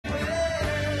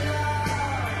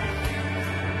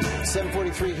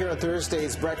7:43 here on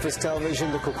Thursday's Breakfast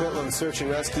Television, the Coquitlam Search and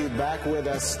Rescue. Back with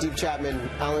us, Steve Chapman,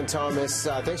 Alan Thomas.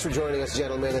 Thanks for joining us,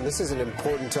 gentlemen. And this is an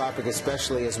important topic,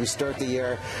 especially as we start the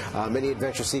year. Many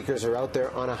adventure seekers are out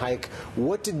there on a hike.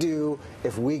 What to do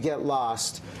if we get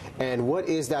lost, and what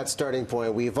is that starting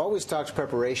point? We've always talked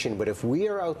preparation, but if we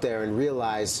are out there and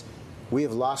realize we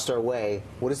have lost our way,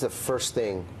 what is the first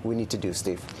thing we need to do,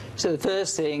 Steve? So the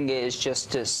first thing is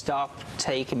just to stop,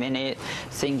 take a minute,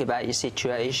 think about your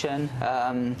situation.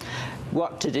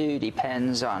 What to do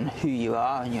depends on who you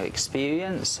are and your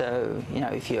experience. So, you know,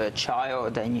 if you're a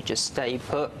child, then you just stay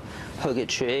put, hug a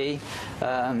tree.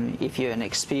 If you're an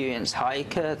experienced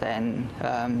hiker, then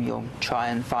you'll try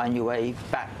and find your way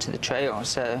back to the trail.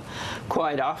 So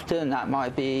quite often that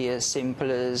might be as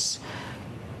simple as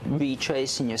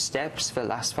retracing your steps for the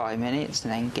last 5 minutes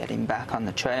and then getting back on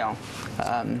the trail.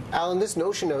 Alan, this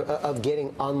notion of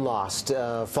getting unlost,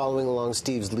 following along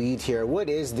Steve's lead here, what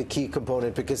is the key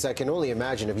component? Because I can only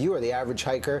imagine if you are the average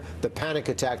hiker, the panic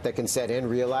attack that can set in,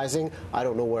 realizing I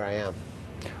don't know where I am.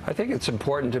 I think it's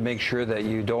important to make sure that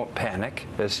you don't panic,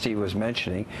 as Steve was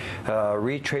mentioning.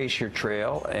 Retrace your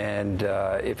trail, and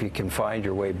if you can find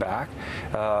your way back.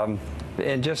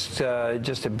 And just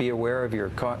to be aware of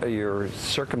your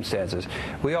circumstances.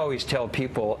 We always tell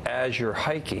people as you're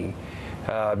hiking,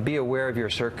 be aware of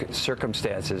your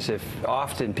circumstances. If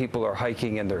often people are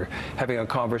hiking and they're having a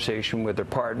conversation with their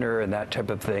partner and that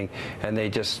type of thing, and they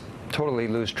just totally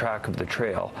lose track of the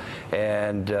trail.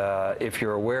 And if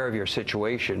you're aware of your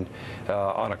situation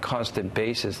on a constant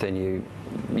basis, then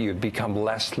you become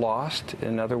less lost,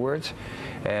 in other words,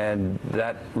 and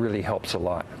that really helps a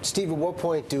lot. Steve, at what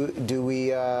point do we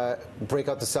break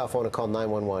out the cell phone and call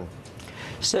 911?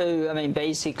 So, I mean,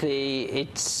 basically,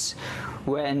 it's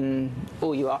when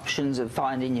all your options of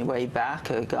finding your way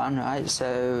back are gone, right?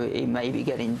 So it may be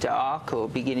getting dark or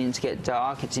beginning to get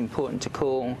dark. It's important to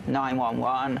call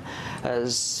 911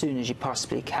 as soon as you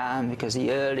possibly can, because the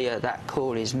earlier that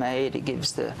call is made, it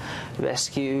gives the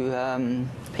rescue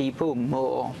people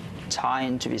more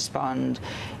time to respond.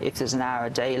 If there's an hour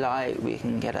of daylight, we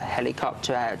can get a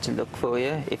helicopter out to look for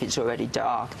you. If it's already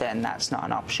dark, then that's not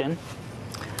an option.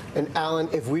 And Alan,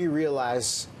 if we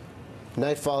realize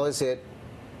nightfall is hit,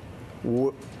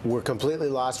 we're completely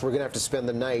lost, we're going to have to spend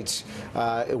the night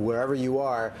wherever you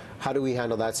are, how do we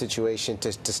handle that situation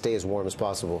to stay as warm as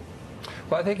possible?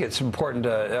 Well, I think it's important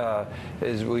to,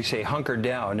 as we say, hunker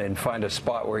down and find a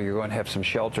spot where you're going to have some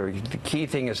shelter. The key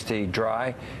thing is stay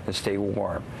dry and stay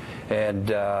warm. And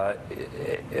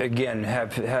again,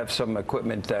 have some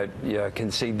equipment that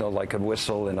can signal, like a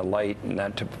whistle and a light and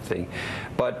that type of thing.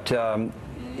 But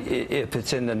if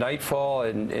it's in the nightfall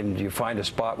and you find a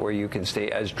spot where you can stay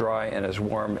as dry and as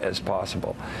warm as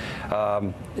possible.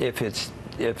 If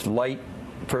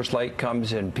first light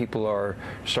comes and people are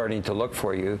starting to look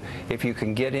for you, if you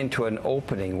can get into an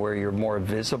opening where you're more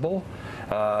visible,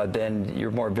 then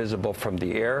you're more visible from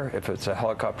the air, if it's a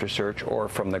helicopter search, or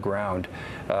from the ground,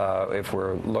 if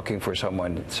we're looking for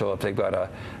someone. So if they've got a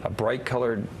bright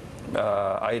colored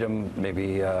item,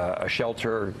 maybe a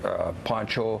shelter, a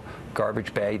poncho,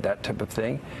 garbage bag, that type of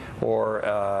thing, or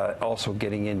also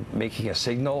getting in, making a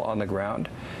signal on the ground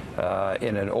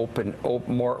in an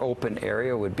more open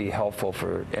area would be helpful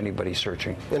for anybody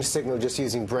searching. And a signal just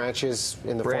using branches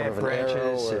in the form of an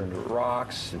branches arrow, and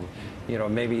rocks,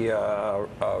 and maybe a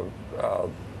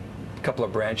couple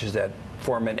of branches that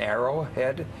form an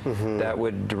arrowhead that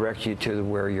would direct you to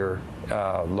where you're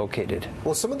located.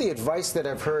 Well, some of the advice that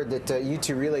I've heard that you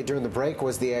two relayed during the break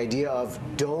was the idea of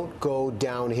don't go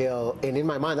downhill. And in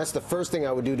my mind, that's the first thing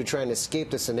I would do to try and escape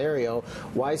the scenario.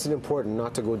 Why is it important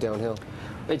not to go downhill?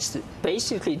 It's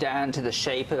basically down to the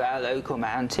shape of our local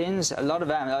mountains. A lot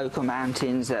of our local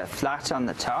mountains are flat on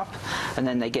the top, and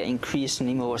then they get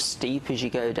increasingly more steep as you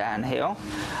go downhill.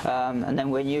 And then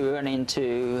when you run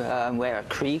into where a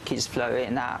creek is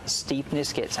flowing, that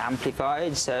steepness gets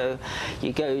amplified. So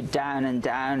you go down and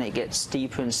down, it gets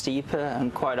steeper and steeper,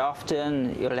 and quite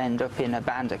often you'll end up in a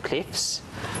band of cliffs.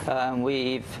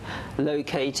 We've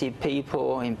located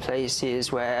people in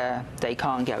places where they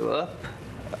can't go up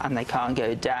and they can't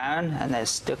go down, and they're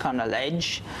stuck on a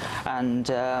ledge, and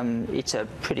it's a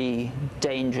pretty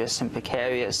dangerous and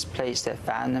precarious place they've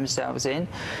found themselves in.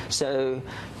 So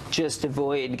just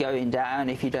avoid going down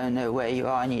if you don't know where you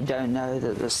are and you don't know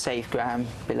that there's safe ground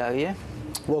below you.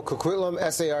 Well,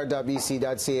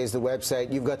 coquitlamsar.bc.ca is the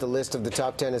website. You've got the list of the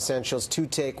top 10 essentials to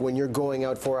take when you're going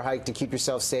out for a hike to keep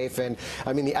yourself safe. And,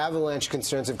 I mean, the avalanche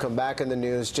concerns have come back in the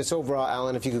news. Just overall,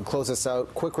 Alan, if you could close us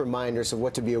out, quick reminders of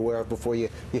what to be aware of before you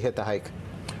hit the hike.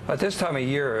 At this time of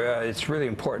year, it's really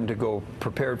important to go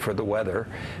prepared for the weather.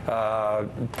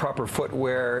 Proper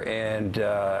footwear and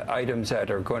items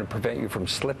that are going to prevent you from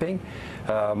slipping,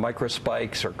 micro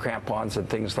spikes or crampons and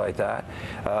things like that.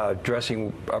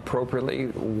 Dressing appropriately,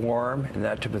 warm, and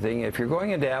that type of thing. If you're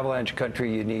going into avalanche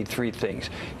country, you need 3 things.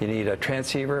 You need a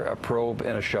transceiver, a probe,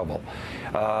 and a shovel.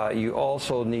 You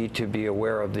also need to be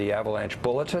aware of the avalanche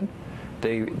bulletin.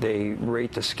 They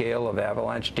rate the scale of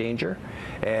avalanche danger,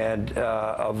 and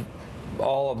of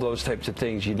all of those types of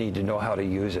things, you need to know how to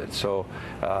use it. So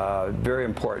very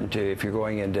important if you're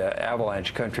going into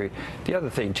avalanche country. The other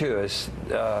thing too is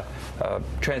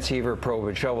transceiver, probe,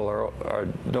 and shovel are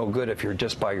no good if you're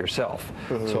just by yourself.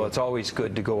 So it's always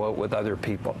good to go out with other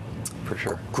people, for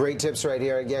sure. Great tips right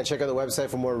here. Again, check out the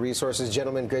website for more resources.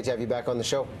 Gentlemen, great to have you back on the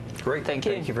show. Great. Thank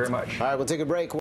you. Thank you very much. All right, we'll take a break.